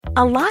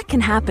A lot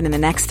can happen in the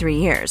next 3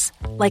 years.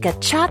 Like a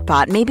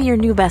chatbot may be your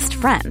new best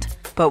friend.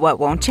 But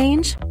what won't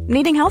change?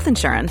 Needing health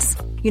insurance.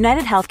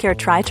 United Healthcare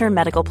Tri-Term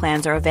Medical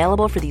Plans are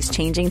available for these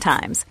changing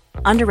times.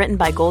 Underwritten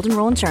by Golden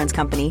Rule Insurance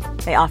Company,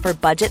 they offer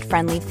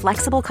budget-friendly,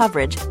 flexible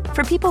coverage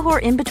for people who are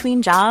in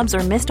between jobs or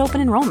missed open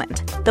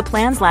enrollment. The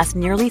plans last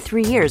nearly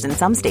 3 years in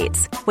some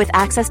states, with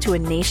access to a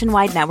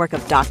nationwide network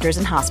of doctors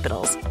and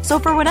hospitals. So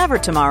for whatever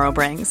tomorrow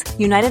brings,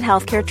 United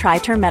Healthcare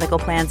Tri-Term Medical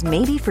Plans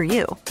may be for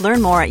you.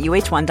 Learn more at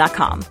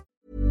uh1.com.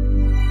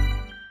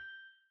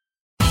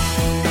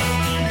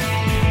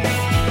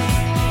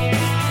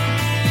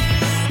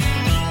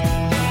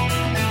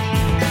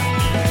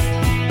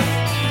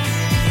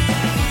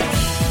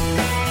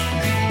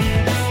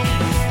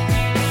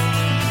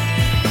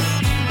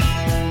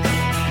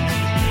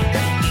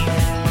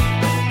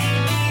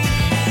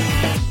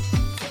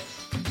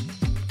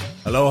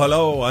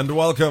 Hello, and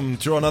welcome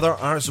to another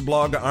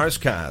Arseblog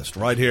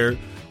Arsecast, right here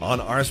on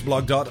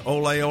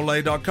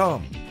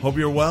arseblog.oleole.com. Hope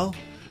you're well.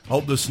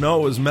 Hope the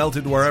snow has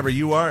melted wherever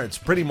you are. It's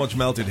pretty much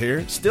melted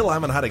here. Still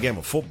haven't had a game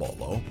of football,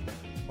 though.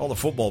 All the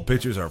football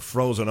pitches are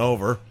frozen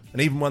over,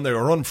 and even when they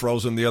were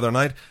unfrozen the other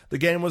night, the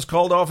game was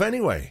called off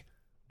anyway.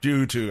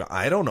 Due to,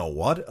 I don't know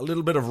what, a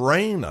little bit of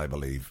rain, I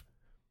believe.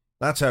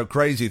 That's how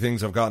crazy things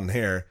have gotten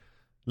here.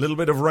 Little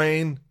bit of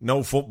rain,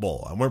 no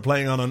football. And we're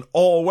playing on an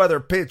all-weather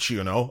pitch,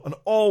 you know. An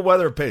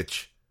all-weather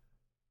pitch.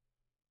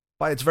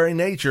 By its very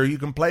nature, you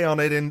can play on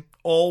it in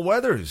all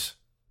weathers.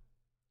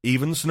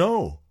 Even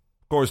snow.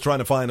 Of course, trying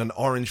to find an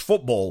orange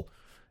football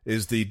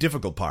is the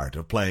difficult part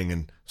of playing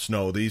in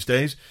snow these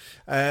days.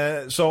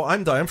 So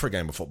I'm dying for a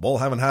game of football.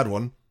 Haven't had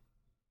one.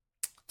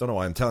 Don't know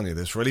why I'm telling you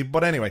this, really.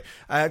 But anyway,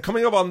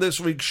 coming up on this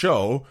week's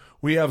show,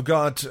 we have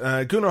got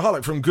Gunnar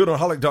Hollick from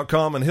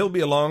GunnarHollick.com, and he'll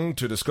be along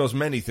to discuss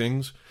many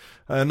things.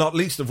 Not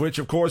least of which,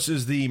 of course,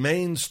 is the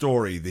main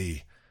story, the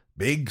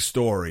big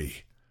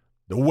story,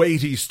 the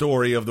weighty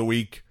story of the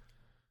week,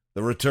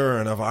 the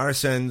return of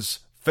Arsene's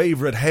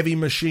favourite heavy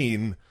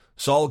machine,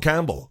 Sol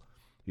Campbell.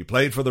 He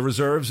played for the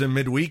reserves in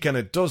midweek, and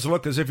it does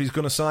look as if he's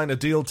going to sign a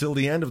deal till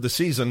the end of the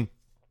season,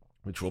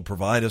 which will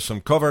provide us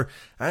some cover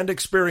and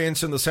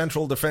experience in the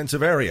central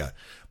defensive area.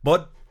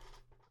 But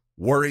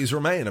worries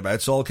remain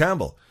about Sol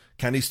Campbell.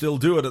 Can he still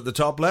do it at the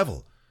top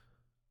level?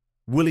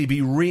 Will he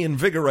be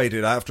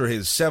reinvigorated after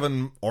his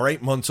 7 or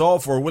 8 months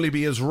off, or will he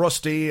be as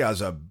rusty as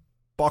a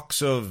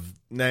box of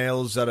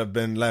nails that have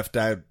been left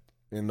out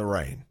in the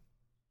rain?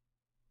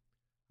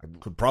 I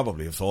could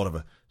probably have thought of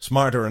a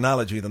smarter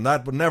analogy than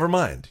that, but never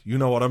mind. You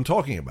know what I'm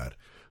talking about.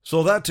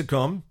 So that to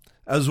come,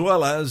 as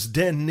well as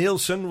Den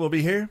Nielsen will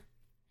be here.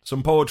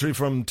 Some poetry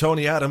from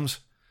Tony Adams.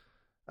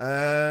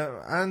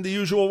 And the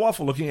usual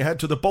waffle looking ahead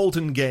to the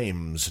Bolton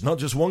games. Not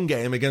just one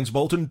game against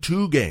Bolton,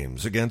 2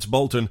 games against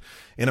Bolton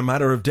in a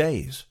matter of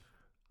days.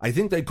 I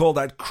think they call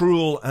that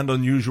cruel and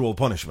unusual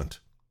punishment.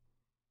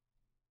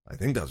 I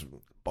think that's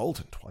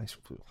Bolton twice.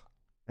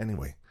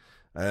 Anyway,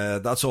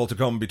 that's all to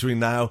come between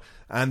now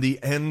and the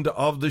end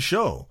of the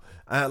show.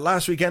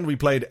 Last weekend we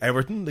played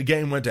Everton. The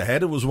game went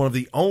ahead. It was one of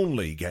the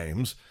only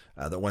games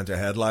that went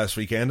ahead last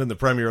weekend in the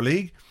Premier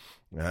League.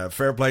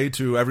 Fair play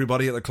to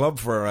everybody at the club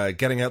for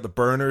getting out the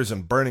burners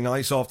and burning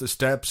ice off the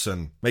steps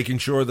and making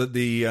sure that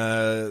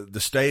the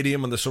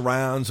stadium and the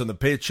surrounds and the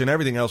pitch and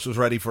everything else was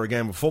ready for a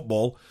game of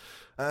football.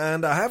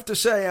 And I have to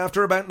say,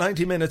 after about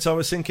 90 minutes, I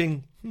was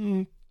thinking,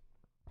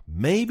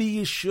 maybe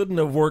you shouldn't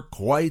have worked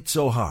quite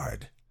so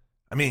hard.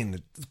 I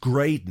mean, it's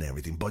great and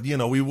everything, but, you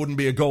know, we wouldn't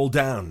be a goal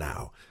down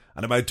now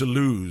and about to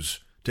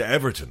lose to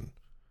Everton.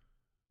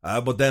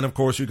 But then, of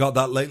course, we got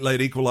that late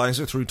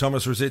equaliser through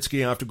Thomas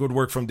Rosicky after good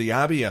work from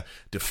Diaby, a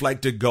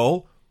deflected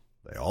goal.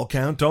 They all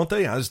count, don't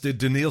they? As did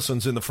De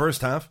Nielsen's in the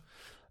first half.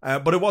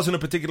 But it wasn't a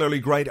particularly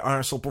great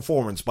Arsenal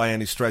performance by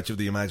any stretch of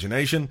the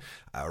imagination.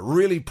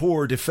 Really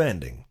poor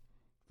defending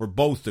for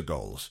both the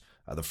goals.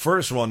 The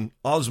first one,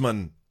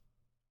 Osman,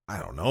 I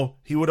don't know,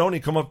 he would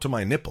only come up to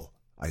my nipple,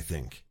 I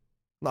think.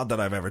 Not that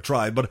I've ever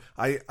tried, but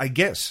I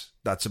guess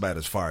that's about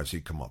as far as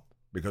he'd come up,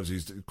 because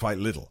he's quite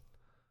little.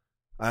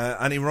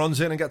 And he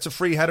runs in and gets a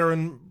free header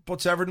and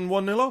puts Everton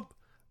 1-0 up.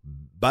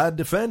 Bad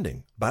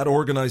defending, bad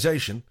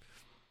organisation.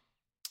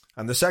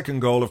 And the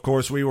second goal, of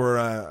course, we were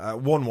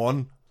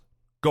 1-1,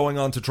 going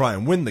on to try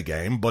and win the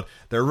game, but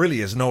there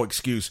really is no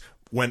excuse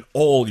when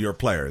all your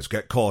players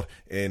get caught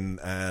in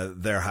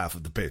their half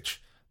of the pitch,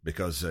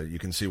 because you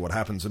can see what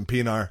happens, and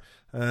Pienaar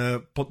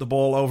put the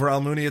ball over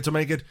Almunia to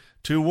make it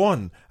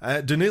 2-1.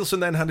 De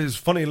Nielsen then had his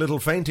funny little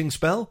fainting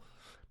spell,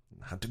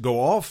 had to go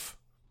off.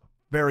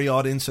 Very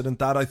odd incident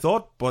that, I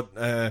thought, but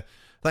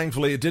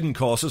thankfully it didn't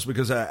cost us,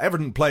 because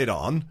Everton played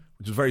on,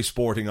 which was very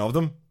sporting of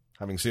them,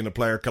 having seen a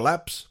player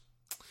collapse.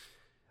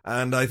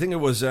 And I think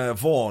it was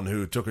Vaughan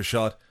who took a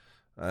shot,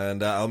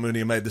 and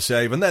Almunia made the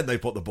save, and then they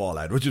put the ball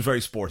out, which is very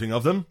sporting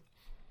of them.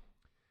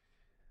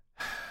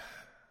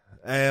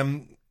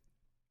 Almunia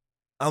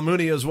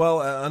as well,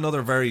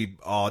 another very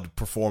odd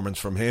performance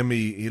from him.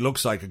 He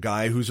looks like a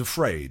guy who's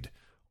afraid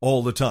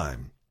all the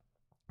time.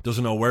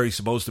 Doesn't know where he's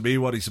supposed to be,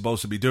 what he's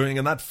supposed to be doing,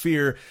 and that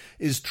fear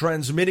is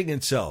transmitting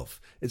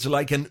itself. It's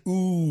like an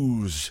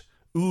ooze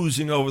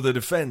oozing over the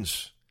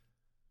defence.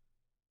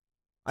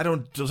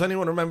 Does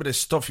anyone remember this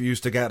stuff you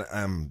used to get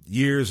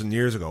years and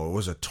years ago? It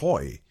was a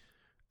toy,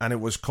 and it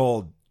was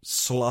called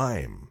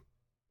slime.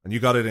 And you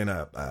got it in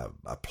a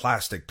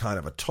plastic kind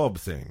of a tub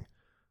thing.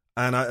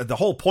 And the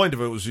whole point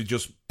of it was you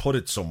just put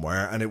it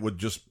somewhere, and it would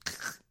just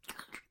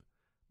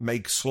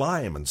make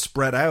slime and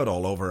spread out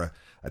all over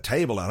a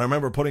table. And I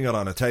remember putting it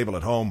on a table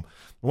at home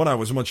when I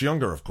was much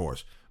younger, of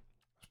course.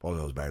 I suppose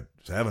I was about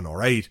 7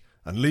 or 8,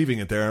 and leaving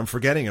it there and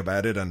forgetting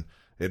about it, and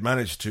it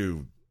managed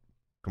to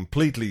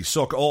completely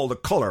suck all the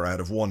colour out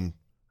of one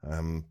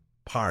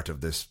part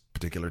of this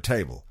particular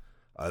table.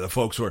 The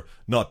folks were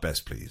not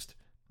best pleased,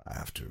 I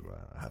have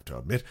to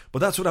admit. But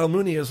that's what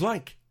Almunia is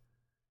like.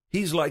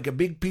 He's like a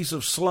big piece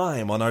of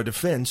slime on our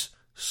defence,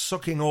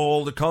 sucking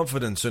all the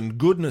confidence and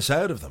goodness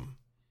out of them.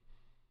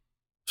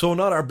 So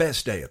not our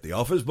best day at the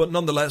office, but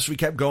nonetheless we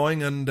kept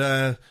going,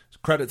 and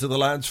credit to the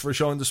lads for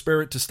showing the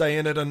spirit to stay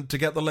in it and to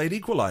get the late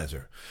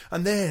equaliser.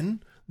 And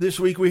then this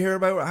week we hear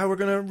about how we're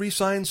going to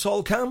re-sign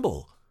Sol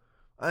Campbell.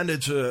 And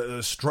it's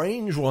a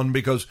strange one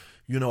because,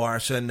 you know,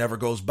 Arsene never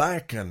goes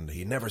back and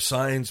he never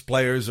signs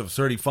players of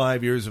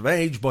 35 years of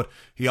age, but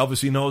he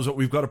obviously knows that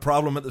we've got a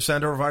problem at the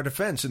centre of our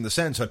defence in the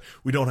sense that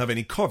we don't have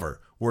any cover.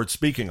 Worth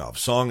speaking of,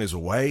 Song is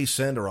away,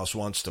 Senderos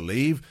wants to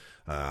leave,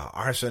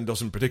 Arsene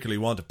doesn't particularly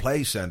want to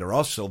play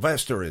Senderos,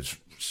 Sylvester is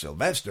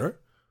Sylvester.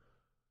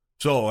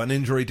 So an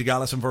injury to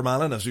Gallas and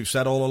Vermaelen, as we've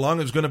said all along,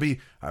 is going to be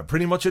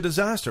pretty much a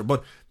disaster.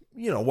 But,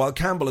 you know, while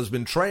Campbell has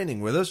been training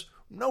with us,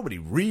 nobody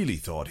really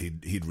thought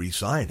he'd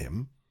re-sign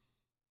him.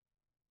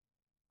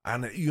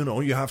 And, you know,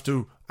 you have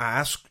to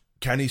ask,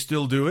 can he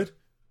still do it?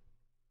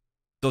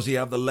 Does he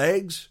have the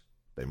legs?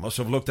 They must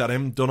have looked at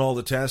him, done all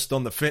the tests,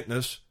 done the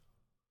fitness.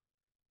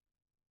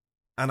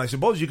 And I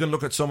suppose you can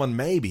look at someone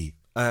maybe,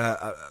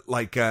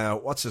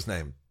 what's his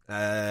name?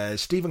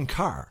 Stephen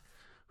Carr,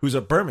 who's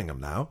at Birmingham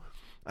now,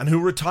 and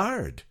who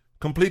retired,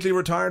 completely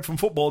retired from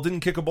football, didn't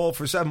kick a ball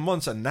for 7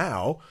 months, and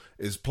now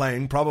is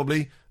playing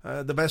probably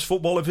the best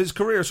football of his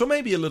career. So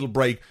maybe a little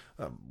break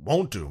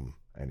won't do him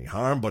any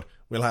harm, but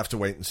we'll have to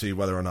wait and see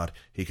whether or not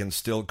he can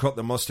still cut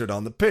the mustard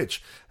on the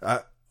pitch.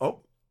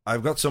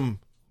 I've got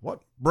some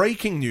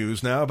breaking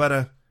news now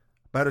about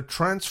a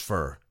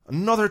transfer,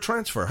 another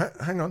transfer.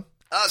 Hang on.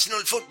 Arsenal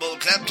Football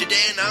Club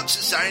today announced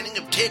the signing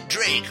of Ted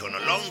Drake on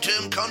a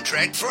long-term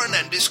contract for an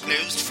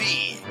undisclosed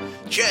fee.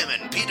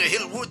 Chairman Peter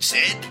Hill-Wood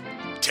said,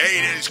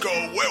 Ted has got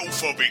a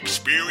wealth of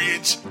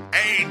experience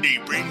and he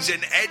brings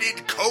an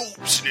added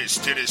coldness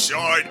to the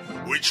side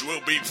which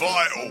will be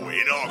vital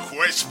in our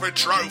quest for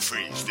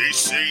trophies this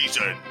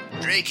season.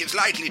 Drake is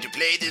likely to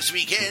play this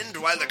weekend,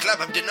 while the club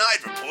have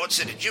denied reports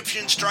that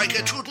Egyptian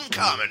striker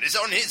Tutankhamun is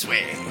on his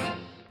way.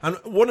 And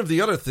one of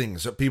the other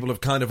things that people have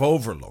kind of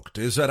overlooked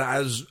is that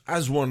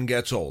as one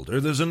gets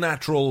older, there's a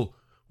natural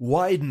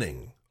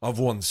widening of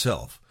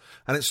oneself.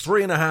 And it's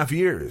 3.5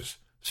 years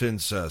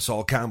since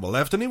Sol Campbell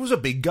left, and he was a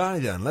big guy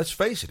then. Let's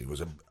face it, he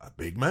was a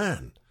big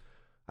man.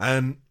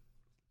 And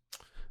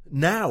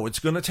now it's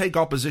going to take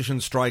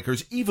opposition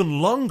strikers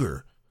even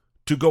longer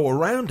to go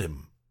around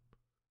him.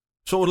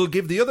 So it'll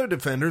give the other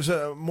defenders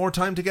more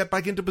time to get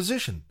back into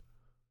position.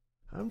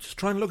 I'm just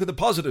trying to look at the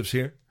positives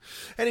here.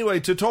 Anyway,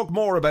 to talk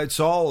more about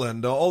Sol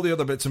and all the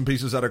other bits and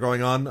pieces that are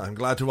going on, I'm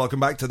glad to welcome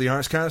back to the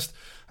Arsecast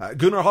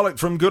Gunnar Hollick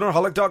from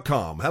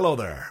GunnarHollick.com. Hello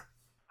there.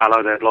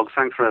 Hello there, Blog.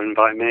 Thanks for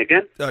inviting me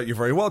again. You're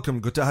very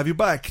welcome. Good to have you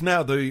back.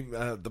 Now,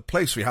 the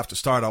place we have to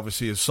start,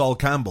 obviously, is Sol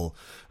Campbell.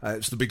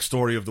 It's the big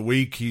story of the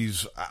week.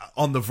 He's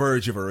on the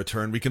verge of a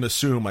return. We can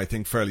assume, I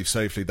think, fairly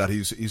safely that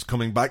he's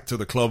coming back to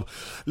the club.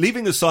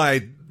 Leaving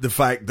aside the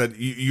fact that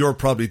you're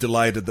probably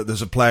delighted that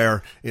there's a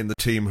player in the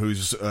team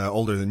who's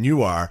older than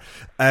you are.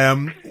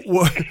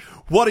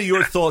 What are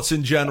your thoughts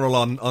in general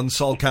on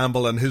Sol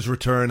Campbell and his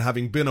return,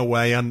 having been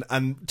away and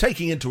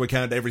taking into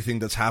account everything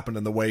that's happened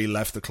and the way he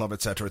left the club,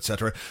 etc.,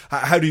 etc.?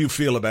 How do you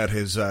feel about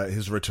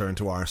his return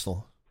to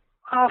Arsenal?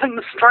 I think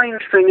the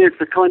strange thing is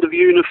the kind of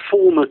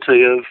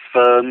uniformity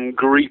of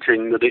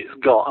greeting that it's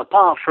got.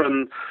 Apart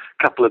from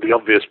a couple of the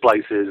obvious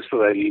places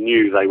where you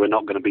knew they were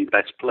not going to be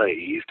best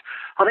pleased,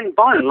 I think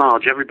by and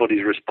large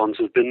everybody's response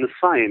has been the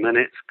same, and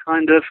it's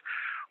kind of,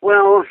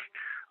 well,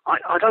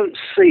 I don't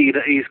see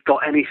that he's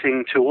got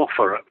anything to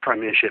offer at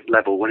Premiership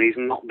level when he's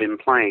not been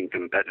playing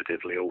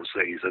competitively all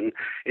season,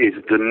 is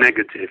the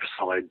negative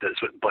side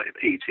that's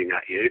eating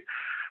at you.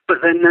 But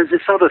then there's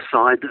this other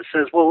side that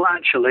says, well,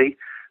 actually,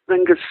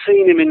 Wenger's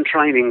seen him in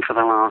training for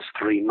the last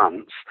 3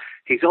 months.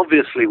 He's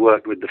obviously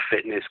worked with the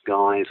fitness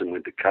guys and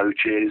with the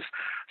coaches,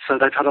 so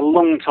they've had a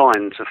long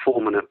time to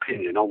form an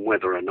opinion on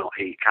whether or not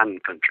he can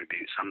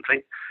contribute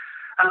something.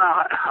 And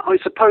I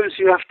suppose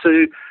you have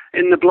to,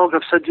 in the blog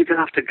I've said you're going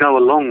to have to go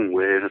along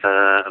with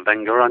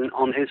Wenger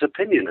on his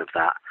opinion of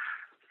that.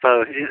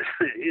 So,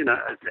 you know,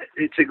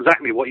 it's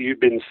exactly what you've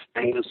been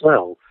saying as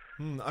well.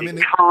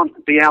 You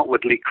can't be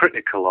outwardly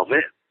critical of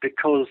it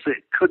because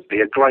it could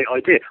be a great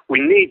idea. We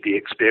need the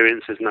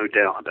experience, there's no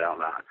doubt about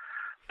that.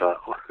 But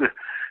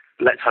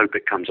let's hope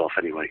it comes off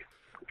anyway.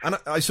 And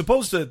I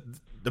suppose that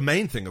the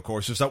main thing, of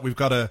course, is that we've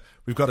got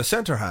a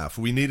centre half.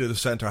 We needed a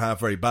centre half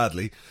very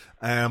badly.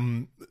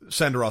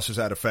 Senderos is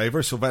out of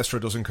favour. Silvestre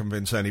doesn't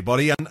convince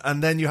anybody,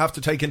 and then you have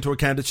to take into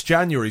account it's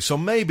January. So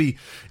maybe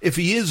if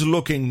he is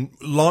looking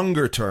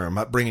longer term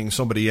at bringing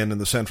somebody in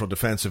the central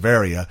defensive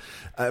area,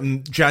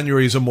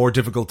 January is a more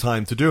difficult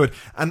time to do it.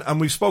 And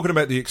we've spoken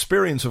about the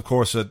experience, of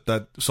course,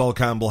 that Sol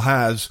Campbell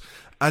has,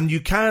 and you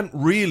can't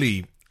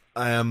really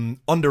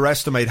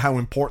underestimate how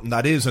important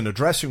that is in a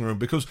dressing room,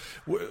 because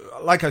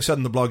like I said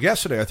in the blog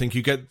yesterday, I think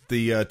you get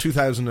the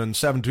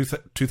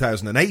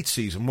 2007-2008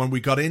 season when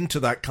we got into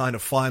that kind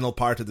of final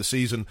part of the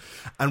season,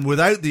 and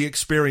without the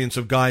experience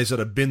of guys that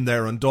have been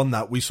there and done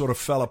that, we sort of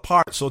fell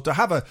apart. So to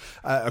have a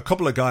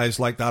couple of guys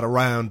like that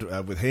around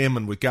with him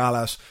and with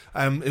Gallas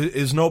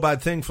is no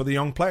bad thing for the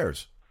young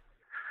players.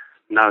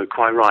 No,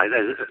 quite right.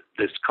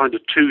 There's kind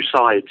of two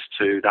sides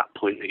to that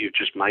point that you've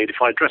just made.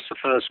 If I address the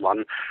first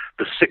one,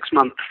 the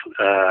 6-month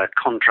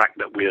contract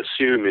that we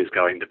assume is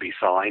going to be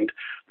signed,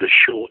 the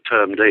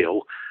short-term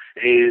deal,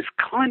 is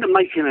kind of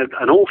making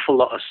an awful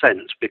lot of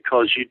sense,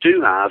 because you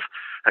do have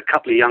a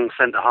couple of young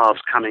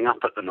centre-halves coming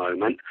up at the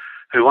moment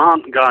who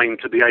aren't going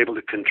to be able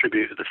to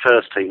contribute to the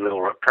first team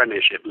or at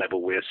Premiership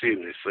level, we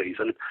assume, this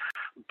season,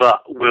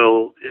 but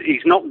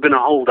he's not going to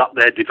hold up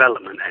their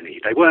development any.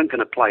 They weren't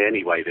going to play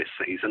anyway this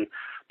season,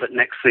 but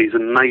next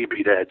season may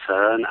be their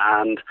turn,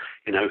 and,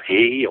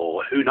 he,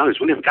 or who knows,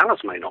 William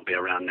Gallas may not be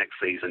around next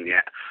season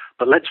yet,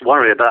 but let's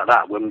worry about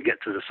that when we get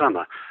to the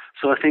summer.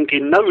 So I think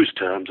in those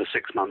terms, a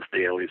 6-month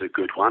deal is a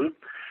good one.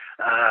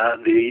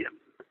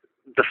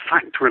 The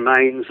fact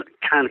remains,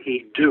 can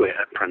he do it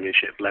at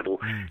Premiership level?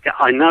 Yeah,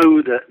 I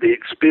know that the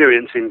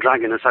experience in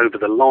dragging us over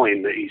the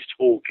line that he's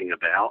talking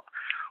about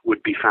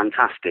would be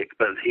fantastic,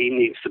 but he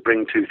needs to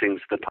bring two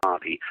things to the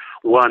party.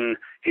 One,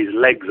 his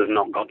legs have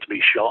not got to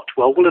be shot.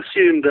 Well, we'll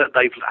assume that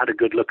they've had a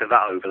good look at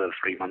that over the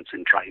 3 months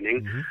in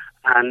training,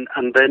 and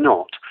they're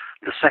not.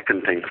 The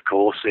second thing, of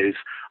course, is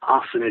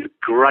Arsene is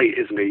great,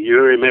 isn't he? You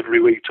hear him every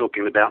week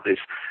talking about his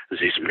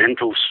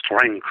mental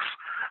strength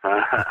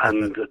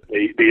and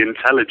the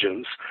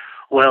intelligence.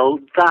 Well,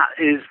 that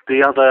is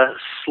the other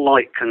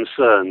slight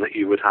concern that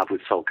you would have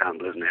with Sol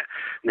Campbell, isn't it?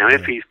 Now,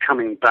 if he's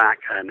coming back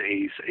and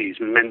he's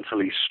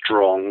mentally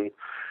strong,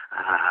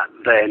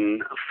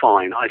 then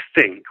fine. I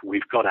think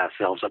we've got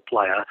ourselves a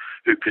player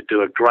who could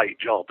do a great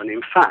job. And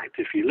in fact,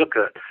 if you look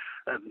at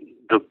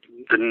the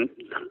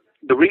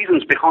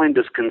reasons behind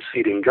us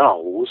conceding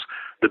goals,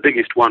 the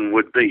biggest one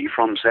would be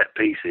from set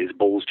pieces,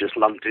 balls just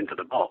lumped into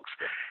the box.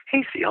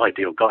 He's the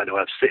ideal guy to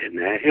have sitting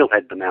there. He'll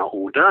head them out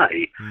all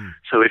day.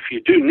 So if you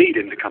do need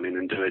him to come in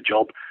and do a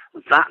job,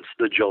 that's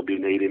the job you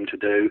need him to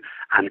do.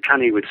 And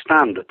can he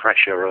withstand the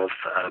pressure of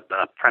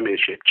a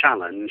Premiership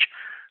challenge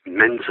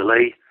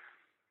mentally?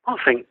 I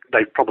think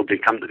they've probably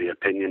come to the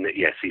opinion that,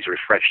 yes, he's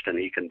refreshed and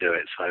he can do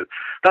it. So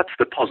that's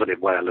the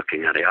positive way of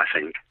looking at it, I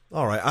think.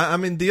 All right. I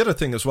mean, the other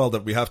thing as well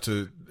that we have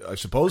to, I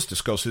suppose,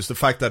 discuss is the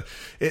fact that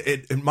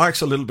it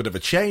marks a little bit of a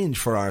change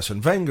for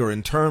Arsene Wenger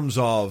in terms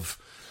of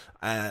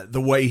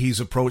the way he's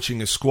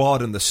approaching his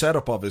squad and the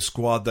setup of his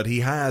squad that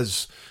he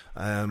has.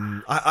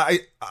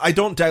 I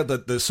don't doubt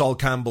that the Sol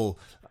Campbell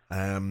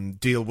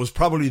deal was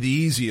probably the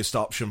easiest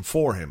option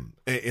for him,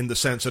 in the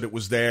sense that it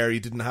was there,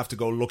 he didn't have to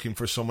go looking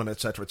for someone,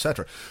 etc.,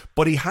 etc.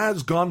 But he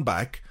has gone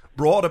back,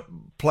 brought a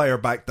player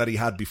back that he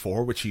had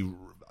before, which he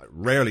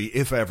rarely,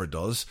 if ever,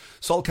 does.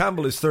 Sol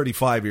Campbell is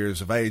 35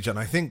 years of age, and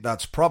I think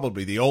that's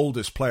probably the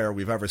oldest player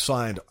we've ever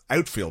signed,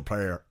 outfield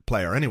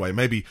player anyway.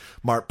 Maybe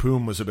Mark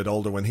Poom was a bit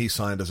older when he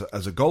signed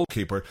as a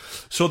goalkeeper.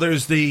 So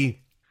there's the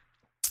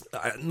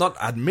not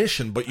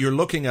admission, but you're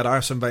looking at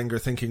Arsene Wenger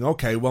thinking,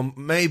 okay, well,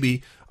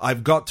 maybe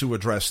I've got to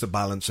address the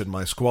balance in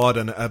my squad,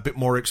 and a bit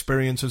more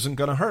experience isn't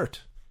going to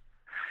hurt.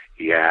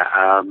 Yeah,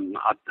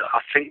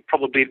 I think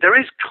probably there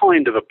is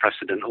kind of a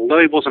precedent. Although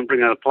he wasn't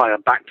bringing a player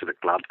back to the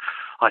club,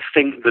 I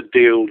think the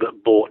deal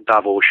that bought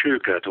Davor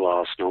Schuker to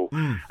Arsenal,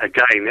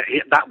 again,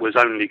 that was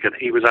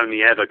he was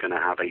only ever going to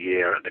have a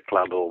year at the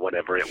club or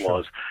whatever it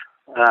was.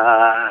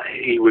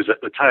 He was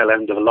at the tail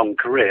end of a long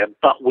career,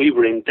 but we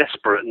were in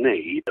desperate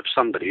need of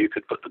somebody who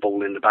could put the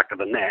ball in the back of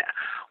the net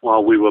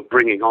while we were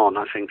bringing on,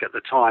 I think at the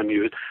time,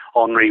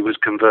 Henry was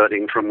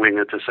converting from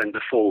winger to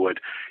centre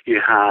forward. You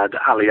had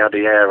Ali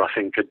Adier, I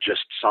think, had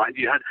just signed.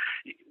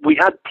 We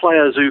had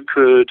players who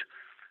could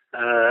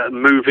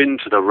move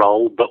into the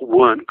role but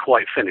weren't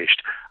quite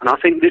finished. And I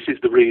think this is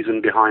the reason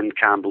behind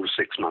Campbell's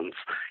 6 months.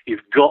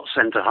 You've got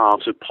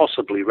centre-halves who are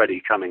possibly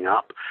ready coming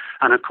up.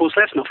 And of course,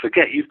 let's not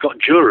forget, you've got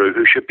Juru,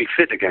 who should be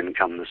fit again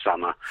come the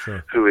summer,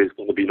 who is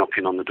going to be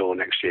knocking on the door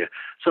next year.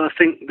 So I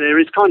think there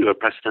is kind of a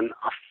precedent.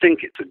 I think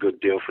it's a good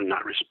deal from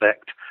that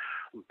respect.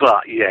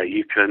 But yeah,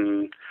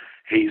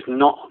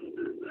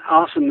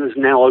 Arsene has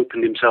now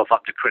opened himself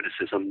up to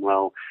criticism.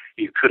 Well,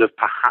 you could have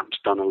perhaps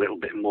done a little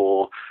bit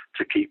more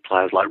to keep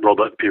players like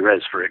Robert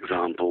Pires, for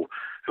example,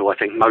 who I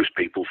think most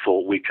people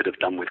thought we could have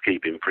done with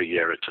keeping for a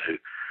year or two.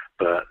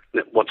 But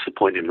what's the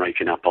point in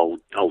raking up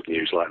old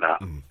news like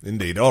that?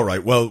 Indeed. All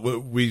right.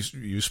 Well,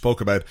 you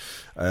spoke about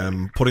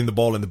putting the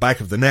ball in the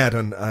back of the net,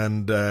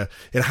 and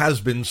it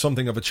has been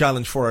something of a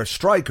challenge for our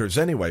strikers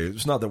anyway.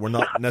 It's not that we're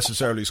not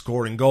necessarily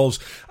scoring goals.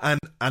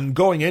 And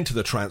going into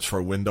the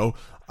transfer window,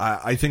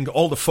 I think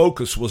all the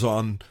focus was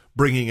on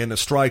bringing in a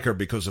striker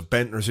because of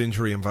Bentner's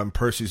injury and Van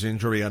Persie's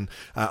injury, and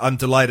I'm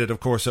delighted, of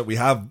course, that we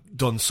have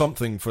done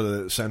something for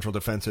the central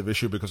defensive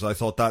issue, because I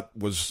thought that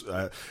was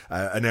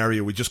an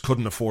area we just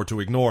couldn't afford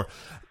to ignore.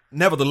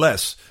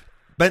 Nevertheless,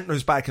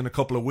 Bentner's back in a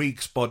couple of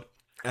weeks, but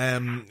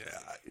can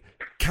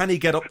he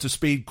get up to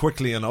speed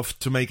quickly enough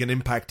to make an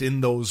impact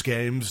in those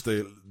games,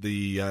 the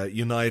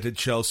United,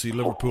 Chelsea,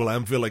 Liverpool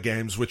and Villa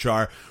games, which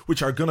are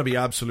going to be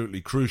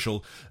absolutely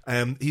crucial?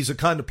 He's a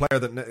kind of player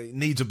that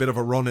needs a bit of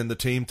a run in the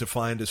team to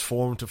find his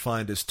form, to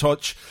find his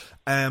touch.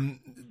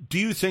 Do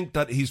you think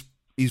that he's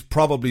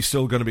probably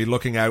still going to be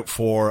looking out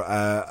for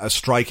a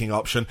striking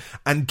option?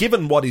 And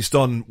given what he's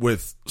done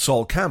with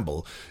Sol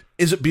Campbell,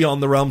 is it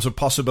beyond the realms of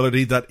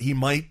possibility that he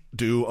might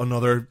do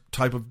another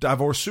type of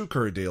Davor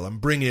Suker deal and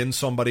bring in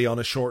somebody on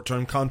a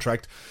short-term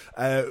contract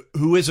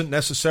who isn't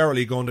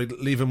necessarily going to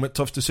leave him with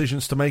tough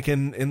decisions to make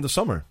in the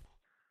summer?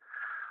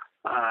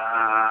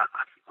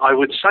 I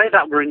would say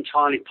that were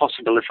entirely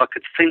possible if I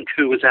could think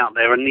who was out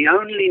there. And the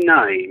only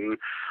name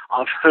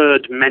I've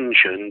heard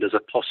mentioned as a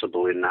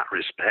possible in that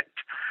respect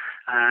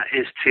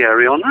is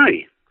Thierry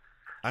Henry.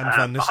 And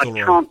Van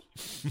Nistelrooy. I can't.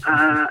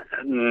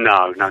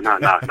 No.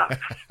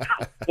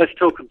 Let's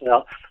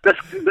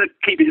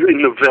keep it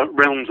in the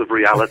realms of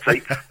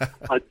reality.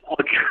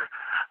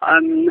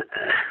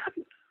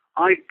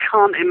 I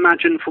can't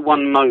imagine for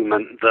one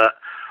moment that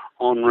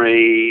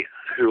Henry,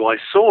 who I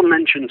saw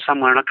mentioned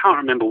somewhere, and I can't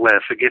remember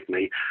where, forgive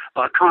me,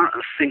 but I can't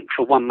think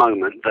for one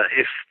moment that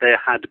if there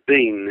had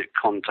been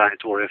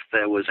contact or if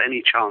there was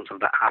any chance of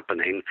that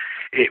happening,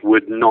 it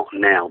would not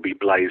now be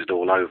blazed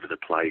all over the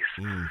place.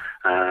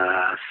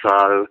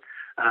 So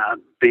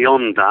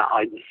beyond that,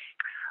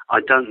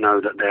 I don't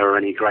know that there are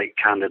any great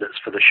candidates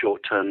for the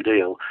short-term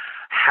deal.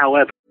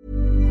 However,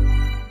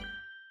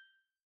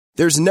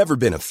 there's never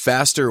been a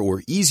faster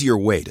or easier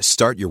way to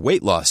start your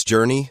weight loss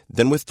journey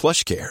than with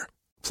PlushCare.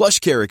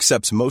 PlushCare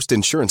accepts most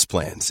insurance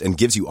plans and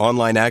gives you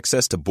online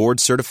access to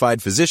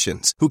board-certified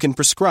physicians who can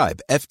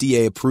prescribe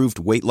FDA-approved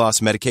weight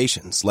loss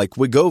medications like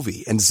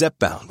Wegovy and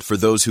Zepbound for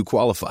those who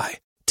qualify.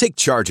 Take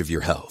charge of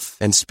your health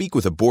and speak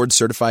with a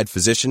board-certified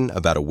physician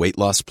about a weight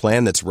loss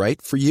plan that's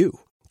right for you.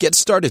 Get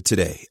started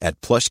today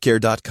at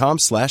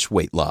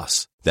plushcare.com/weight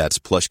loss. That's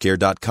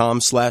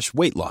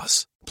plushcare.com/weight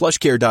loss.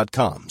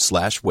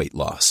 plushcare.com/weight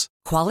loss.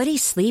 Quality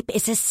sleep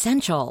is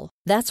essential.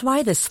 That's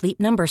why the Sleep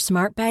Number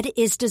Smart Bed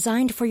is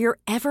designed for your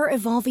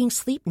ever-evolving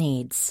sleep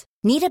needs.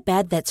 Need a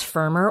bed that's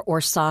firmer or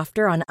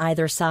softer on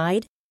either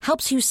side?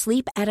 Helps you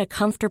sleep at a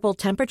comfortable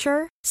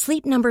temperature?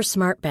 Sleep Number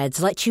Smart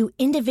Beds let you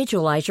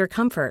individualize your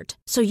comfort,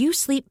 so you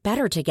sleep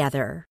better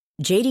together.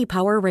 J.D.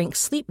 Power ranks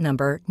Sleep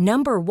Number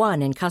number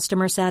 1 in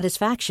customer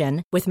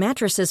satisfaction with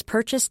mattresses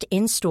purchased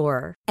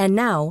in-store. And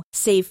now,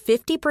 save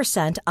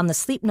 50% on the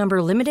Sleep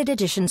Number Limited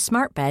Edition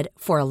Smart Bed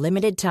for a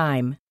limited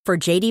time. For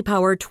J.D.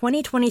 Power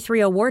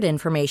 2023 award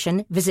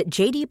information, visit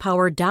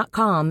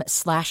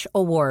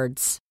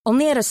jdpower.com/awards.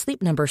 Only at a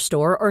Sleep Number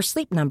store or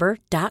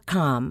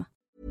sleepnumber.com.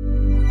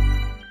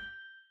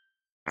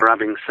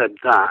 Having said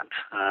that,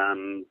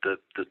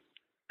 the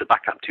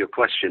backup to your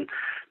question,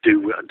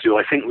 do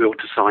I think we ought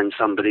to sign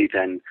somebody?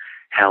 Then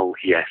hell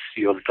yes.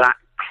 You're that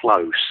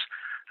close.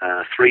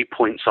 3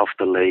 points off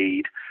the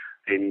lead,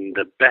 in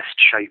the best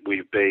shape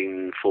we've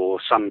been for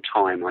some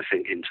time, I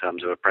think, in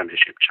terms of a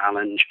Premiership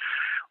challenge.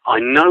 I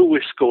know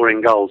we're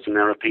scoring goals, and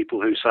there are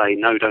people who say,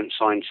 no, don't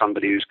sign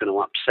somebody who's going to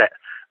upset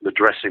the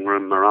dressing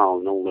room morale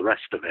and all the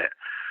rest of it.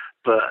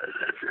 But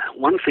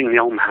one thing the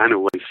old man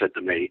always said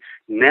to me,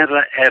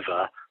 never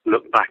ever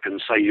look back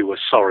and say you were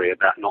sorry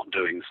about not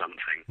doing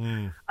something.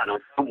 And I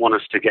don't want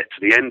us to get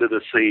to the end of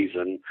the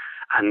season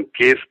and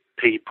give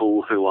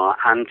people who are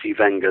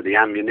anti-Wenger the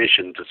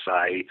ammunition to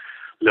say,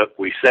 look,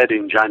 we said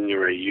in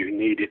January you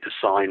needed to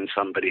sign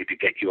somebody to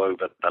get you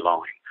over the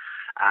line.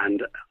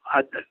 And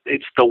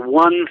it's the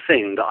one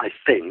thing that I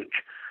think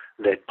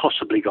they've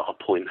possibly got a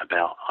point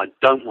about. I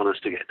don't want us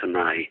to get to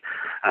May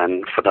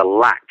and, for the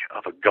lack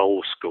of a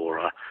goal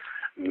scorer,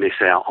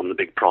 miss out on the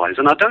big prize.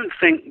 And I don't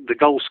think the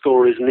goal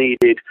scorer is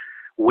needed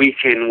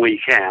week in,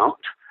 week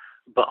out.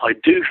 But I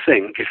do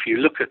think if you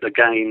look at the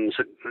games,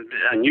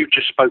 and you've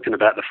just spoken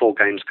about the 4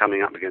 games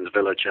coming up against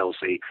Villa,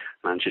 Chelsea,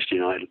 Manchester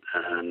United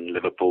and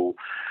Liverpool,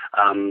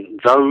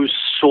 those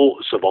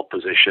sorts of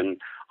opposition,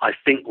 I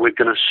think we're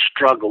going to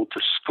struggle to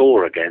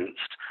score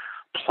against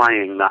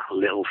playing that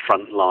little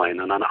front line.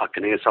 And I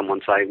can hear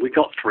someone saying, we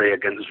got 3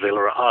 against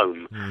Villa at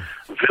home.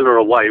 Villa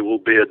away will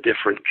be a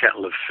different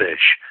kettle of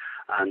fish.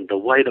 And the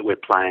way that we're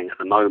playing at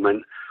the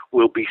moment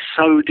will be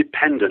so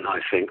dependent,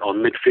 I think,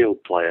 on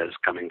midfield players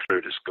coming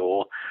through to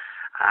score.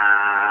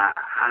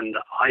 And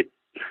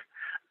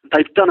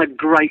they've done a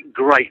great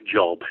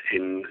job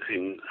in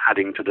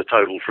adding to the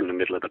total from the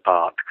middle of the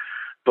park.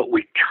 but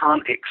we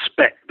can't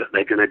expect that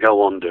they're going to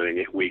go on doing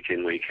it week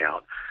in, week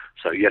out.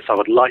 So, yes, I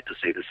would like to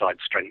see the side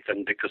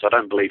strengthened, because I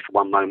don't believe for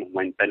one moment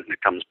when Bendtner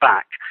comes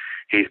back,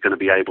 he's going to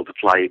be able to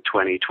play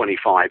 20,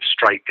 25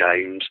 straight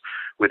games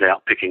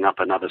without picking up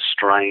another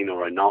strain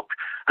or a knock.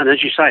 And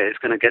as you say, it's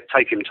going to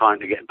take him time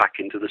to get back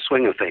into the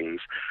swing of things,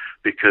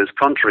 because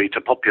contrary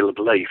to popular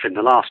belief, in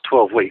the last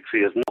 12 weeks,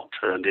 he has not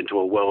turned into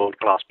a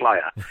world-class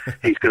player.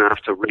 He's going to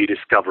have to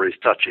rediscover his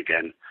touch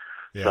again.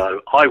 Yeah.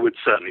 So I would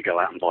certainly go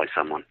out and buy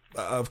someone.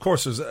 Of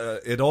course,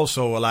 it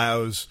also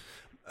allows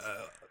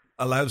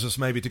us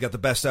maybe to get the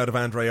best out of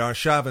Andrei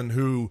Arshavin,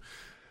 who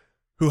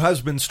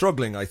has been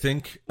struggling, I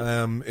think,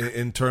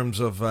 in terms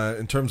of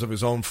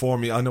his own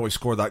form. I know he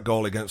scored that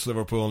goal against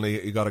Liverpool, and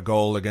he got a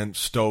goal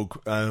against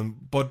Stoke.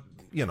 But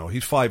you know,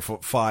 he's 5'5" or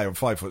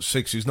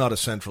 5'6". He's not a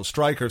central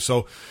striker.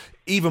 So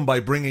even by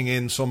bringing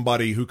in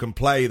somebody who can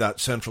play that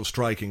central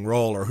striking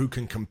role, or who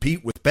can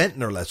compete with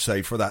Bendtner, let's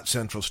say, for that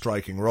central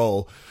striking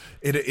role,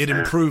 it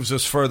improves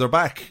us further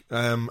back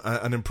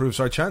and improves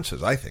our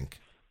chances, I think.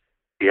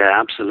 Yeah,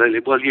 absolutely.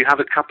 Well, you have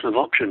a couple of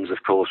options,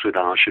 of course, with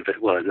Arshavin.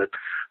 Well,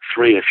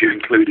 three if you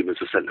include him as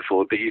a centre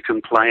forward, but you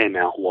can play him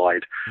out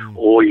wide,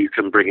 or you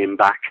can bring him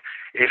back.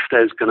 If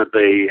there's going to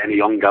be any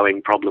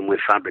ongoing problem with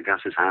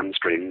Fabregas's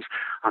hamstrings,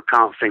 I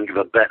can't think of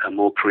a better,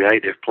 more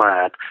creative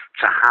player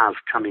to have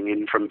coming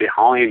in from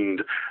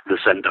behind the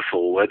centre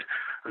forward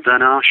than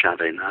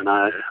Arshavin. And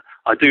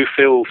I do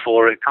feel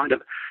for it kind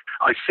of.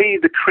 I see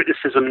the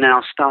criticism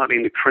now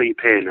starting to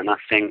creep in, and I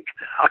think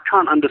I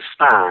can't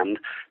understand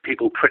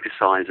people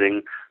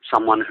criticising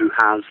someone who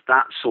has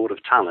that sort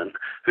of talent,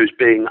 who's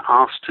being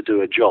asked to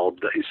do a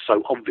job that is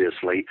so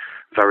obviously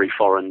very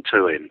foreign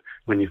to him.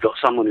 When you've got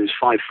someone who's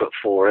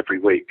 5'4" every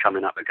week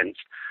coming up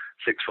against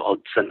 6-foot-odd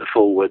centre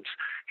forwards,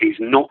 he's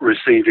not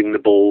receiving the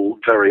ball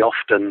very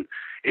often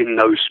in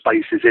those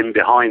spaces in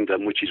behind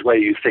them, which is where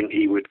you think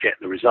he would get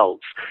the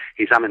results.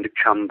 He's having to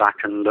come back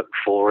and look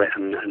for it,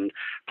 and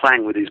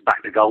playing with his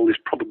back to goal is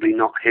probably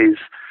not his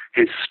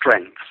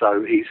strength.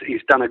 So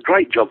he's done a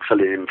great job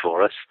filling in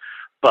for us,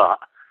 but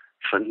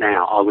for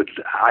now,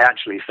 I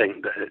actually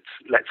think that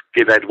let's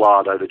give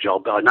Eduardo the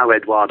job. I know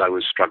Eduardo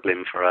was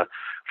struggling for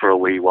a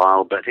wee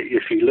while, but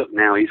if you look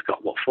now, he's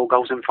got 4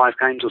 goals in 5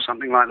 games or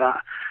something like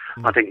that.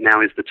 I think now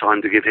is the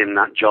time to give him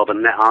that job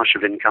and let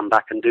Arshavin come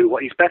back and do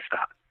what he's best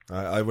at.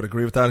 I would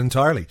agree with that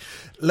entirely.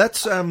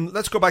 Let's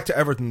go back to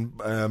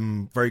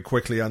Everton very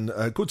quickly, and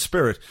good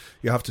spirit,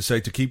 you have to say,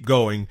 to keep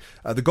going.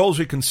 The goals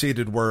we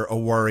conceded were a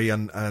worry,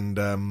 and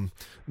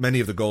many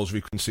of the goals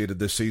we've conceded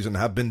this season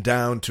have been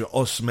down to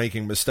us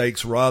making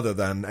mistakes rather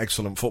than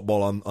excellent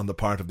football on the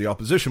part of the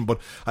opposition. But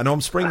I know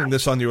I'm springing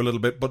this on you a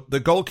little bit, but the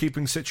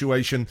goalkeeping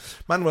situation,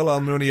 Manuel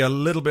Almunia a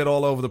little bit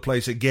all over the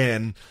place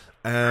again.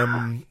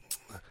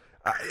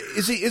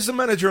 Is the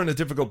manager in a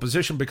difficult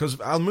position, because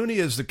Almunia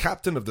is the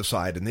captain of the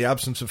side in the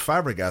absence of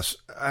Fabregas?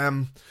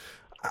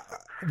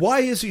 Why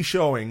is he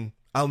showing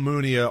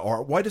Almunia,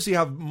 or why does he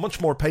have much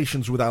more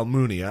patience with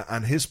Almunia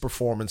and his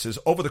performances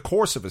over the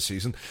course of a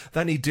season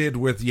than he did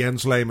with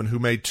Jens Lehmann, who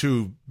made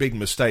 2 big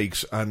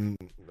mistakes and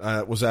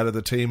was out of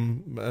the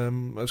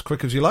team as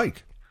quick as you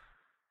like?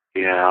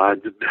 Yeah,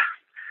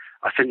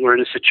 I think we're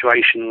in a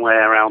situation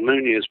where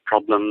Almunia's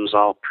problems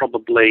are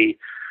probably,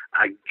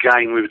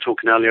 again, we were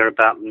talking earlier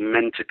about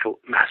mental,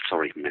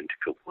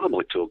 what am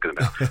I talking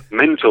about?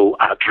 Mental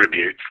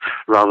attributes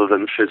rather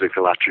than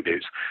physical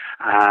attributes.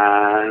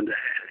 And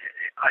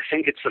I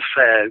think it's a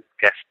fair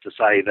guess to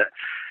say that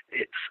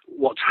it's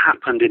what's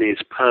happened in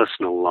his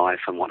personal life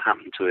and what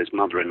happened to his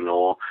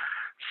mother-in-law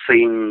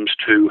seems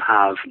to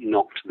have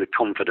knocked the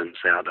confidence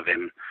out of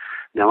him.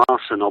 Now,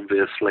 Arsene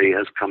obviously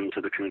has come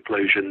to the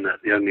conclusion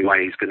that the only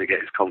way he's going to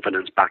get his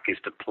confidence back is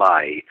to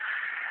play.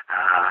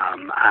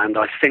 And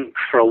I think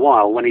for a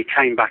while, when he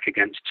came back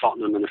against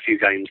Tottenham and a few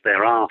games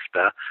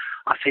thereafter,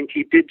 I think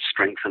he did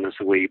strengthen us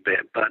a wee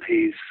bit, but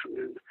his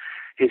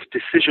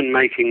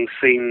decision-making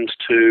seems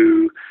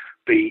to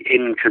be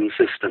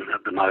inconsistent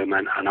at the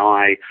moment, and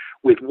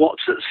with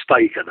what's at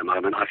stake at the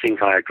moment, I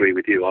think I agree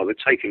with you. I would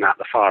take him out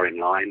the firing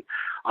line.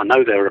 I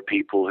know there are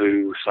people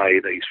who say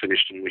that he's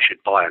finished and we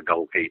should buy a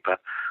goalkeeper.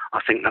 I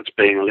think that's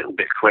being a little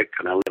bit quick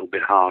and a little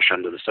bit harsh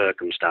under the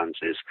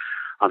circumstances.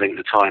 I think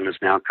the time has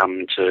now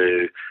come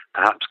to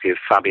perhaps give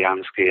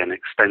Fabianski an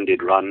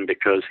extended run,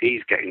 because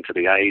he's getting to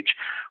the age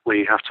where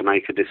you have to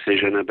make a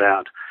decision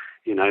about,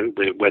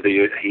 whether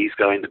he's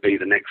going to be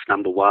the next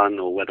number one,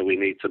 or whether we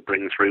need to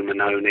bring through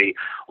Mannone,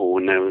 or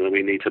whether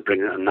we need to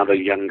bring another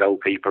young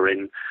goalkeeper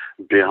in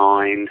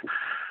behind.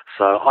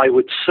 So I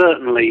would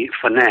certainly,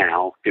 for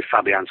now, give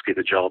Fabianski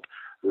the job,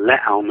 let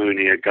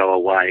Almunia go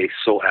away,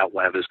 sort out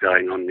whatever's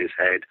going on in his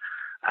head,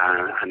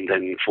 and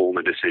then form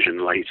a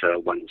decision later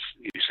once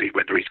you see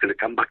whether he's going to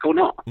come back or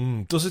not.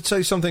 Does it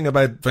say something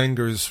about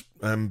Wenger's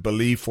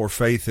belief or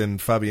faith in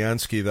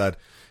Fabianski that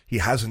he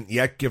hasn't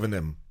yet given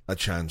him a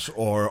chance,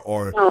 or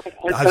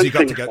has he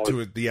got to get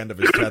to the end of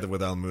his tether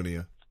with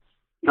Almunia?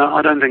 No,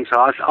 I don't think so.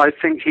 I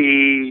think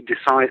he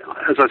decided,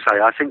 as I say,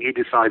 I think he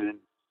decided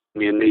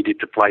he needed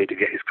to play to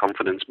get his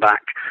confidence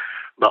back,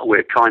 But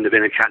we're kind of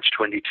in a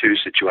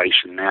catch-22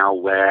 situation now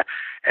where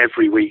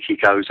every week he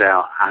goes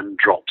out and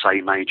drops a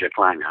major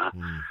clanger.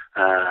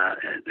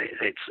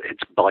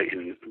 It's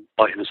biting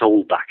us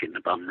all back in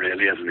the bum,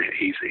 really, isn't it?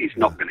 He's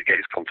not going to get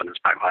his confidence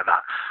back like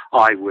that.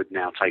 I would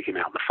now take him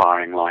out the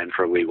firing line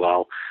for a wee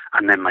while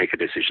and then make a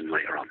decision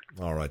later on.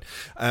 All right.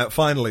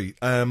 Finally,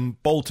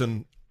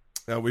 Bolton.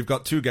 We've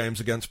got 2 games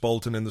against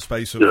Bolton in the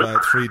space of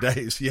 3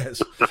 days. Yes.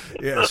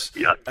 Yeah.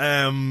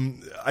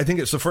 I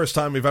think it's the first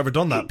time we've ever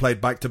done that, played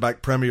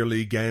back-to-back Premier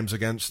League games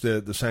against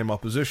the same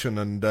opposition,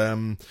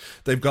 and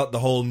they've got the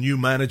whole new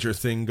manager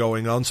thing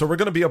going on. So we're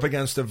going to be up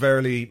against a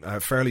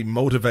fairly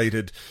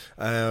motivated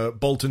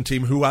Bolton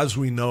team who, as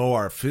we know,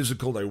 are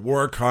physical. They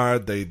work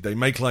hard. They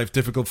make life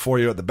difficult for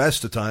you at the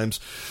best of times.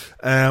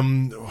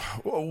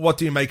 What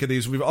do you make of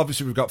these? We've got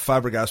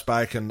Fabregas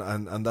back,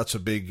 and that's a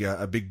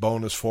big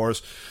bonus for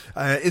us.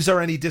 Is there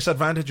any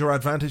disadvantage or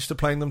advantage to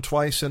playing them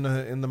twice in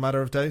the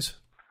matter of days?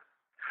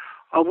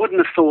 I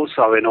wouldn't have thought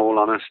so, in all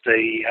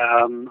honesty.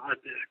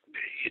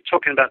 You're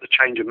talking about the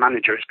change of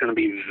manager. It's going to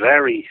be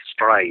very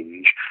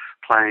strange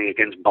playing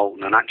against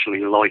Bolton and actually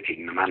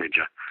liking the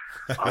manager.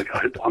 I'm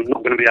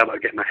not going to be able to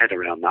get my head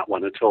around that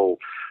one at all.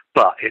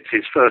 But it's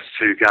his first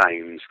 2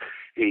 games.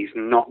 He's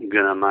not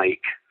going to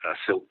make a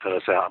silk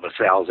purse out of a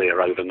sow's ear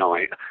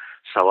overnight.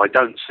 So I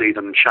don't see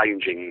them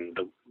changing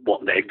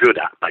what they're good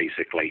at,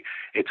 basically.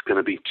 It's going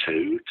to be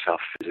 2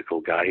 tough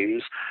physical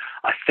games.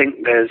 I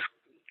think there's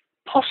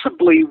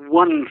possibly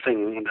one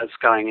thing that's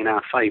going in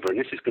our favour, and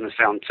this is going to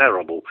sound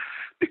terrible,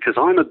 because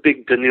I'm a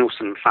big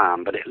Denilson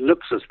fan, but it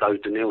looks as though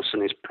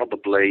Denilson is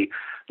probably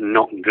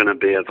not going to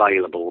be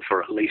available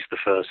for at least the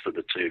first of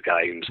the 2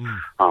 games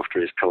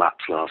after his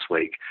collapse last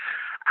week.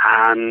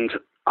 And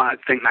I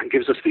think that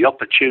gives us the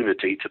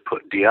opportunity to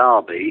put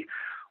Diaby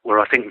where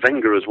I think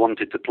Wenger has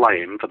wanted to play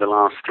him for the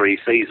last 3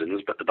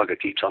 seasons, but the bugger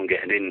keeps on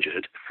getting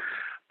injured.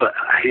 But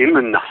him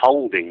in the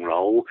holding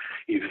role,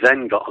 you've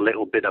then got a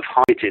little bit of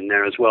height in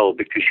there as well,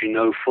 because you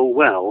know full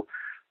well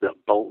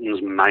that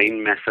Bolton's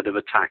main method of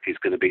attack is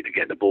going to be to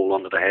get the ball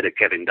onto the head of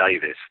Kevin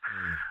Davies.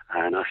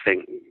 And I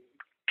think,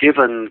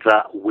 given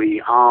that we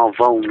are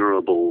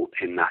vulnerable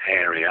in that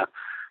area,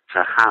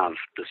 to have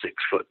the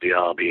 6-foot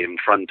Diaby in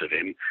front of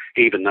him,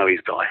 even though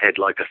he's got a head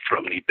like a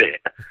thrummy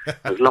bit,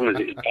 as long as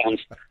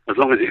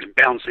it's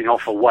bouncing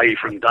off away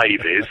from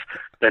Davies,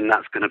 then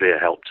that's going to be a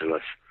help to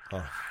us.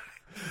 Oh.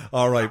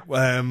 All right.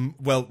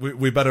 Well,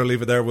 we better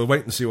leave it there. We'll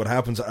wait and see what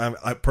happens.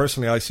 I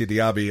personally see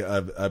Diaby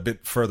a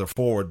bit further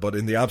forward, but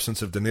in the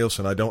absence of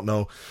Denilson, I don't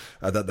know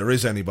that there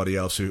is anybody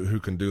else who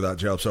can do that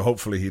job. So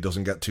hopefully he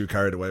doesn't get too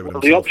carried away with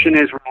himself. The option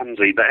is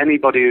Ramsey, but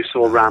anybody who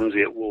saw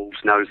Ramsey at Wolves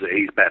knows that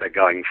he's better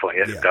going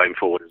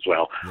forward as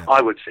well. Yeah.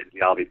 I would sit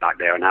Diaby back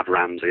there and have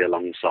Ramsey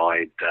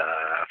alongside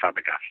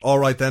Fabregas. All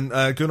right then,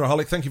 Gunnar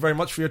Hollick, thank you very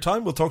much for your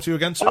time. We'll talk to you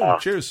again soon.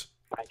 Cheers.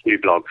 Thank you,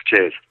 blog.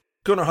 Cheers.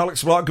 Gunnar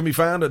Hollick's blog can be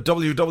found at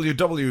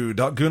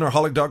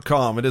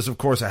www.gunnarhollick.com. It is, of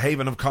course, a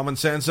haven of common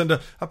sense and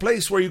a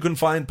place where you can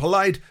find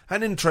polite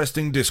and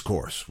interesting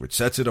discourse, which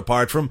sets it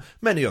apart from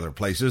many other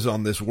places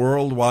on this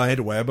worldwide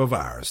web of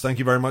ours. Thank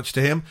you very much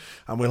to him,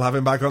 and we'll have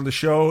him back on the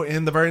show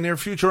in the very near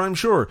future, I'm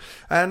sure.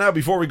 And now,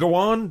 before we go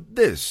on,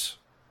 this.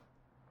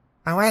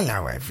 Oh,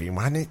 hello,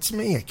 everyone. It's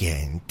me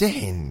again,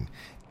 Den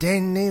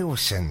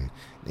Nielsen,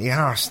 the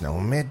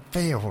Arsenal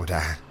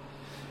midfielder.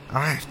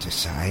 I have to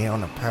say,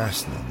 on a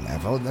personal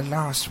level, the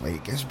last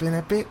week has been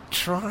a bit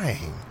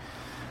trying.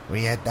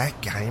 We had that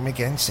game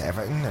against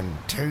Everton, and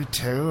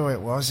 2-2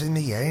 it was in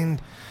the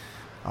end.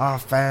 I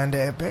found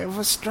it a bit of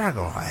a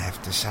struggle, I have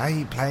to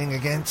say, playing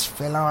against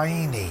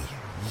Fellaini.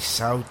 He's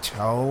so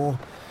tall.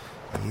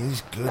 He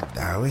is good,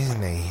 though,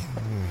 isn't he?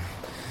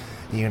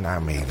 You know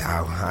me,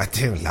 though. I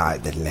do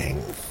like the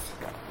length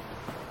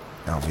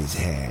of his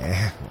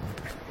hair.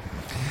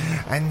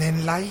 And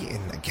then late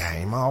in the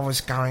game, I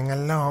was going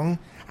along,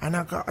 and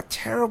I got a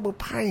terrible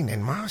pain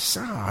in my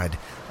side.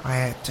 I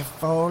had to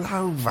fall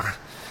over.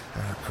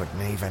 I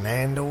couldn't even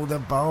handle the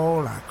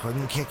ball. I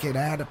couldn't kick it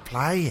out of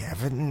play.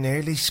 Everton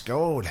nearly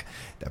scored.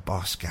 The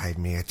boss gave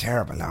me a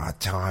terrible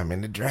hard time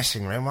in the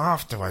dressing room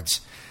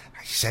afterwards.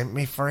 They sent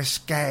me for a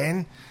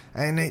scan,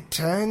 and it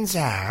turns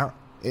out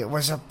it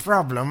was a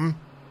problem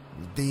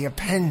with the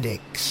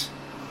appendix.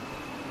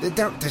 The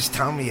doctors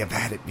told me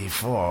about it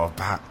before,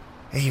 but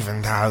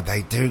even though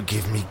they do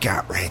give me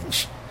gut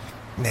wrench,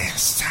 they're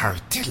so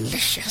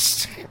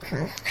delicious.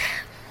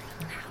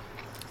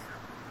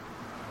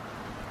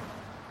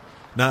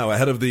 Now,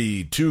 ahead of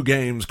the 2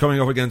 games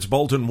coming up against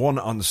Bolton, one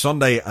on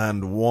Sunday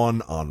and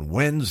one on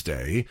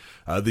Wednesday,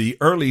 the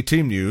early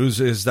team news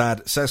is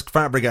that Cesc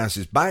Fabregas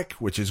is back,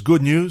 which is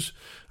good news.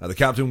 The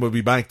captain will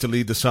be back to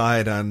lead the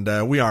side,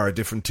 and we are a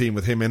different team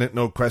with him in it,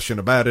 no question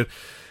about it.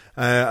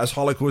 As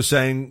Hollick was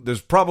saying,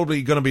 there's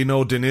probably going to be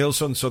no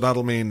Denilson, so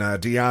that'll mean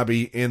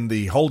Diaby in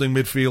the holding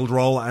midfield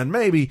role, and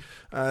maybe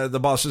the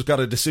boss has got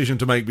a decision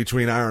to make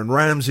between Aaron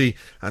Ramsey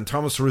and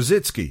Thomas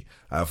Rosicky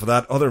for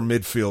that other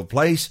midfield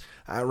place.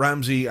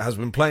 Ramsey has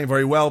been playing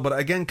very well, but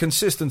again,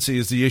 consistency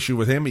is the issue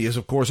with him. He is,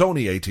 of course,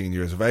 only 18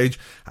 years of age,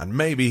 and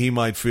maybe he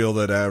might feel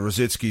that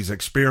Rosicky's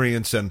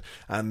experience and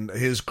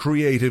his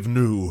creative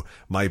nous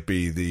might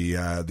be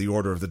the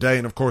order of the day.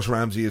 And of course,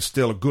 Ramsey is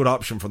still a good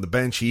option from the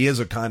bench. He is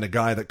a kind of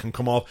guy that can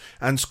come off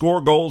and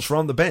score goals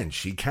from the bench.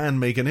 He can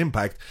make an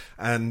impact,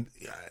 and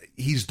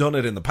he's done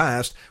it in the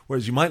past,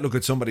 whereas you might look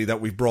at somebody that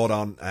we've brought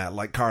on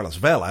like Carlos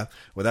Vela,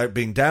 without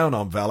being down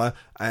on Vela,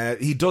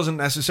 he doesn't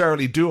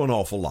necessarily do an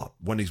awful lot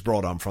when he's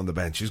brought on from the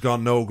bench. He's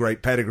got no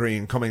great pedigree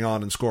in coming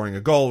on and scoring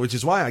a goal, which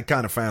is why I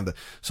kind of found the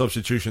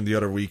substitution the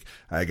other week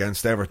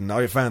against Everton.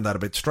 I found that a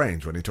bit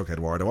strange when he took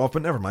Eduardo off,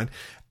 but never mind.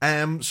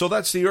 So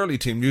that's the early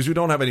team news. We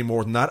don't have any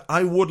more than that.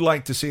 I would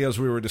like to see, as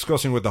we were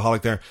discussing with the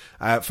Holic there,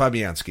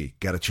 Fabianski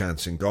get a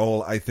chance in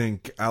goal. I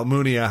think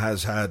Almunia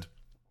has had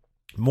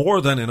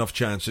more than enough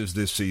chances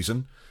this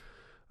season.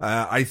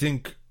 I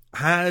think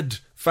had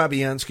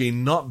Fabianski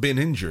not been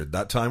injured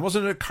that time,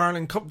 wasn't it a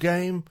Carling Cup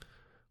game?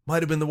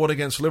 Might have been the one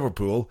against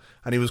Liverpool,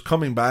 and he was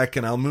coming back,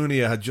 and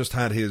Almunia had just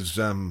had his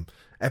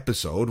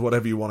episode,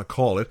 whatever you want to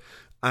call it,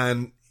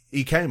 and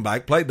he came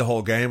back, played the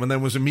whole game, and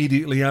then was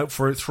immediately out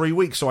for 3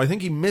 weeks. So I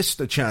think he missed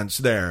a chance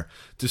there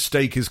to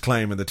stake his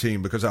claim in the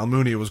team, because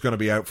Almunia was going to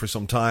be out for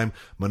some time.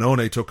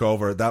 Manone took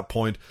over at that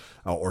point,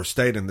 or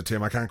stayed in the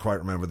team. I can't quite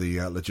remember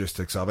the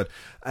logistics of it.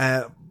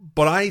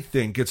 But I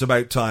think it's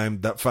about time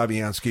that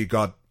Fabianski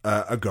got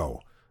a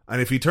go. And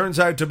if he turns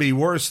out to be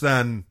worse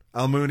than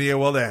Almunia,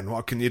 well then,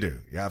 what can you do?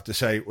 You have to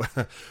say,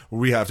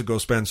 we have to go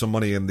spend some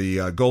money in the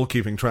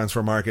goalkeeping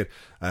transfer market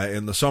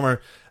in the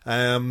summer.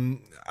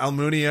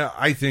 Almunia,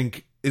 I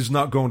think, is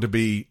not going to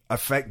be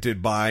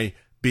affected by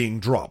being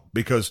dropped,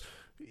 because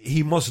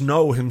he must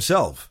know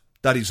himself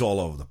that he's all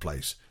over the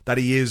place, that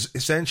he is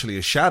essentially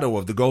a shadow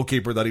of the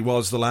goalkeeper that he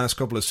was the last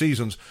couple of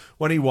seasons,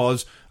 when he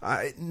was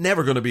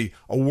never going to be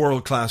a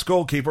world-class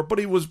goalkeeper, but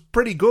he was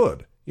pretty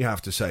good. You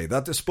have to say.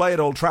 That display at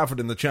Old Trafford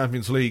in the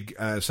Champions League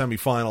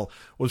semi-final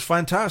was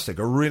fantastic.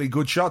 A really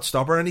good shot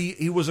stopper, and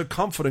he was a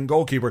confident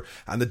goalkeeper,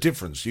 and the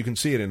difference, you can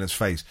see it in his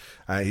face.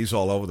 He's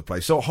all over the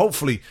place. So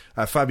hopefully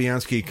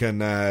Fabianski can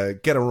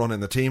get a run in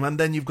the team, and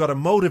then you've got a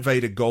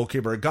motivated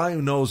goalkeeper, a guy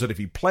who knows that if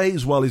he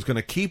plays well, he's going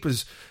to keep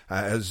his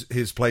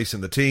place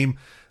in the team,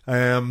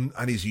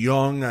 and he's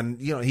young, and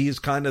he is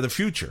kind of the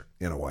future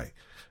in a way.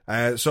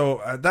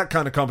 So that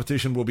kind of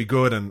competition will be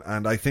good,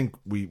 and I think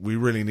we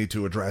really need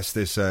to address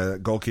this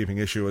goalkeeping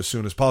issue as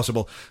soon as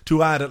possible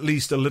to add at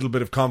least a little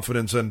bit of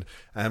confidence and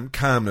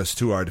calmness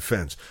to our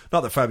defence.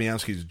 Not that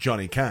Fabianski's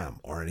Johnny Cam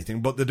or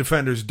anything, but the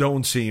defenders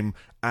don't seem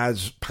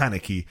as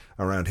panicky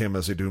around him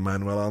as they do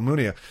Manuel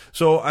Almunia.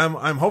 So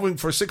I'm hoping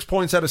for 6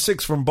 points out of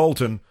 6 from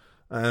Bolton,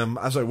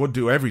 as I would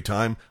do every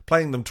time.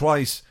 Playing them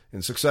twice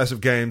in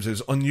successive games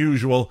is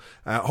unusual.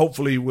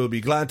 Hopefully we'll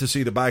be glad to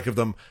see the back of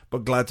them,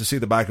 but glad to see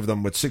the back of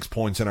them with 6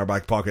 points in our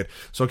back pocket.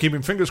 So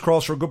keeping fingers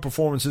crossed for a good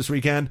performance this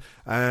weekend.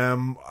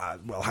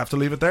 We'll have to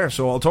leave it there.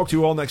 So I'll talk to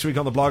you all next week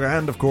on the blogger,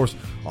 and of course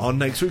on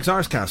next week's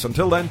Arscast.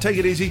 Until then, take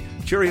it easy.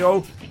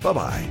 Cheerio.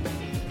 Bye-bye.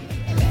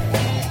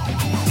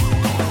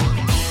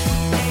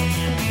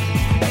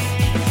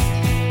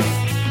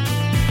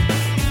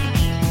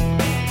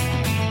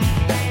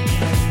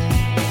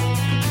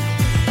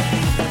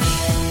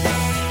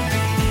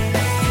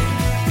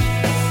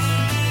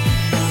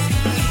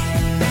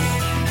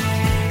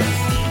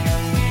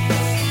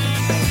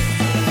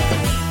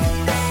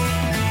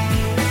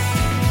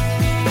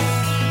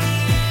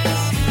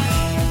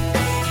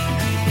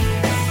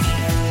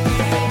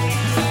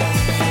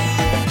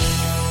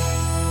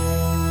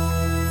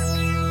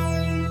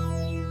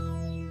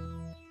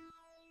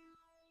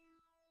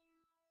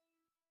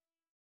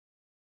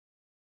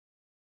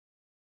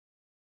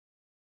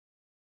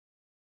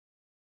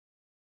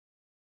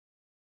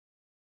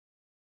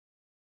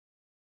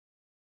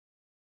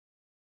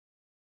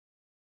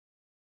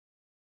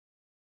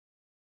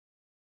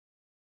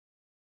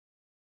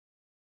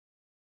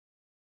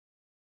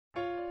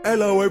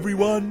 Hello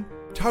everyone,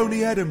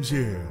 Tony Adams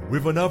here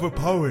with another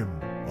poem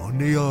on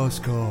the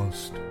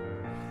Arscast.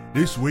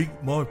 This week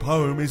my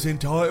poem is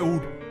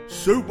entitled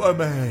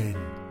Superman,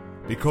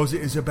 because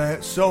it is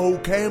about Sol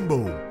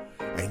Campbell,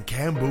 and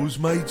Campbell's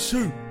made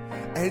soup,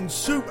 and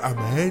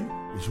Superman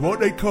is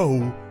what they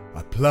call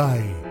a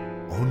play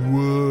on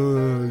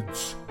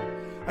words.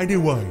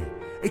 Anyway,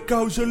 it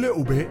goes a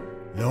little bit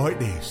like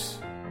this.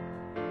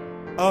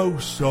 Oh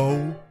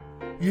Sol,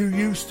 you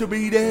used to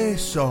be there,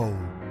 Sol.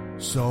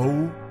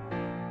 Sol,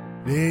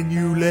 then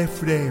you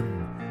left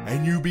them,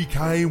 and you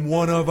became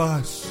one of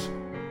us.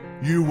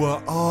 You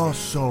were our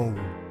Sol.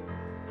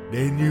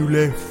 Then you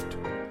left,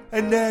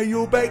 and now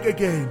you're back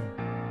again.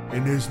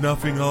 And there's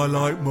nothing I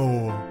like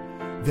more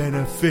than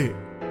a fit,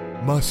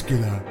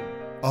 muscular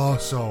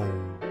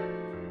arsehole.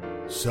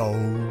 Sol,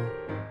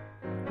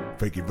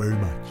 thank you very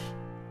much.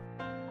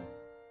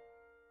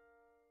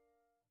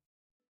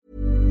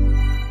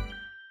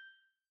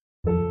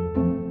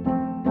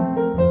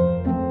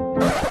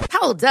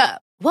 Hold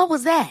up. What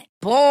was that?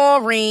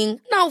 Boring.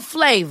 No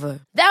flavor.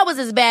 That was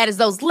as bad as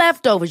those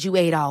leftovers you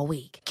ate all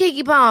week.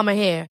 Keke Palmer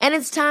here, and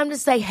it's time to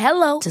say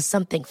hello to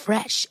something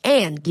fresh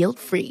and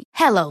guilt-free.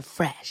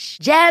 HelloFresh.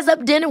 Jazz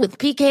up dinner with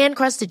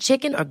pecan-crusted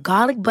chicken or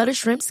garlic butter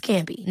shrimp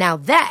scampi. Now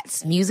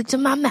that's music to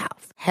my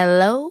mouth.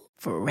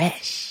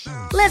 HelloFresh.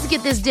 Let's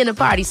get this dinner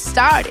party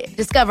started.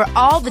 Discover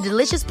all the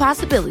delicious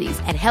possibilities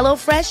at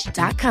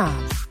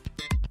HelloFresh.com.